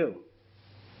point of view.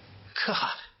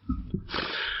 God,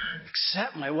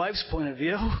 accept my wife's point of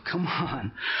view? Come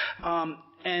on.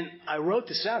 And I wrote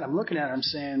this out. I'm looking at it. I'm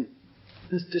saying,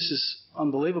 this is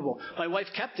unbelievable. My wife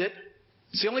kept it.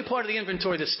 It's the only part of the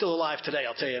inventory that's still alive today.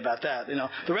 I'll tell you about that.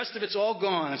 The rest of it's all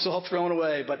gone. It's all thrown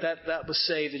away. But that was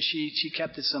saved, and she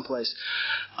kept it someplace.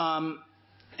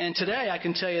 And today I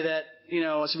can tell you that,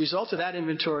 as a result of that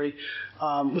inventory,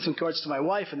 with regards to my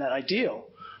wife and that ideal,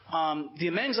 the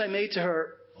amends I made to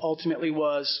her ultimately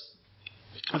was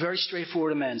a very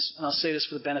straightforward amends. And I'll say this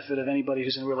for the benefit of anybody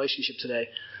who's in a relationship today.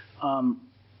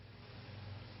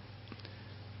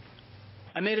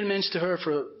 I made amends to her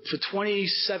for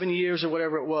 27 years or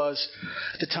whatever it was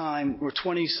at the time, or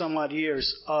 20 some odd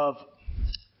years of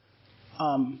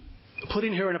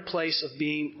putting her in a place of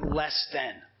being less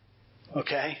than.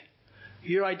 Okay?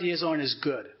 Your ideas aren't as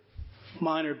good.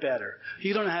 Mine are better.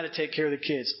 You don't know how to take care of the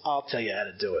kids. I'll tell you how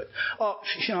to do it. Oh,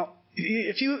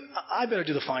 I better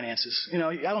do the finances. I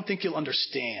don't think you'll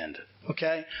understand.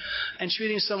 Okay? And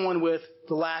treating someone with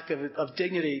the lack of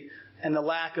dignity and the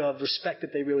lack of respect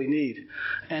that they really need.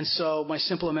 And so my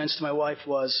simple amends to my wife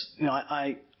was,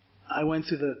 I went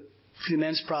through the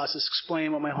amends process,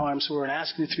 explaining what my harms were and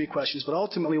asking the 3 questions. But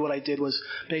ultimately what I did was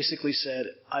basically said,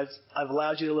 I've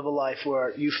allowed you to live a life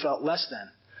where you felt less than.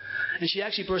 And she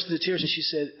actually burst into tears and she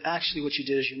said, actually what you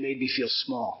did is you made me feel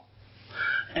small.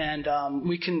 And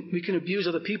we can abuse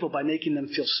other people by making them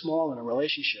feel small in a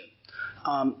relationship.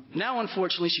 Now,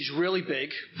 unfortunately, she's really big.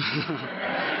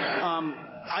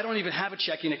 I don't even have a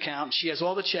checking account. She has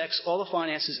all the checks, all the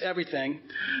finances, everything.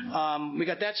 We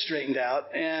got that straightened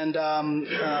out. And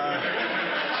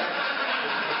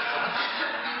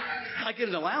I get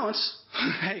an allowance.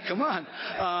 Hey, come on.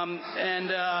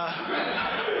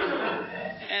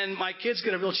 And my kids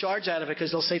get a real charge out of it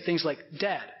because they'll say things like,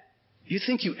 Dad, you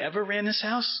think you ever ran this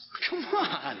house? Come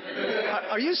on.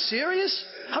 Are you serious?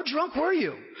 How drunk were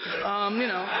you?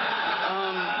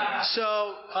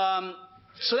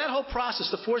 So that whole process,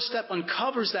 the 4-step,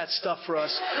 uncovers that stuff for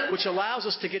us, which allows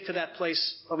us to get to that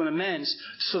place of an amends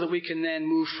so that we can then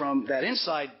move from that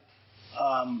inside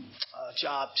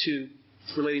job to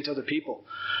relating to other people.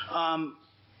 I'll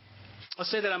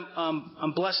say that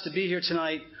I'm blessed to be here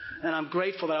tonight, and I'm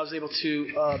grateful that I was able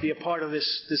to be a part of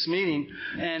this meeting.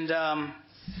 And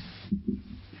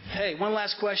hey, one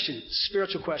last question,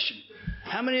 spiritual question.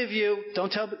 How many of you,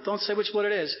 don't say what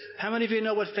it is, how many of you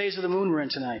know what phase of the moon we're in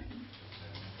tonight?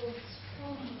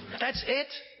 That's it?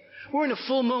 We're in a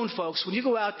full moon, folks. When you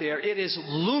go out there, it is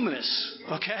luminous,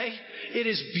 okay? It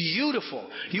is beautiful.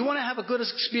 You want to have a good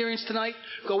experience tonight?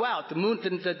 Go out. The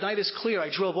night is clear. I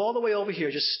drove all the way over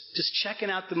here just checking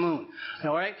out the moon.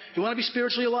 All right? You want to be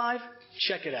spiritually alive?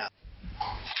 Check it out.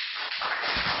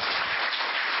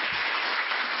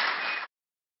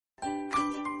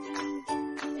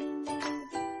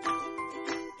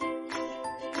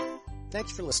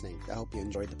 Thanks for listening. I hope you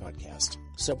enjoyed the podcast.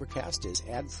 Sobercast is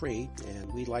ad-free,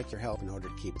 and we'd like your help in order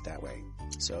to keep it that way.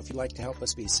 So if you'd like to help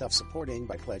us be self-supporting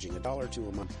by pledging $1 or $2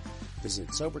 a month, visit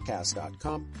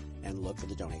Sobercast.com and look for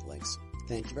the donate links.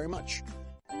 Thank you very much.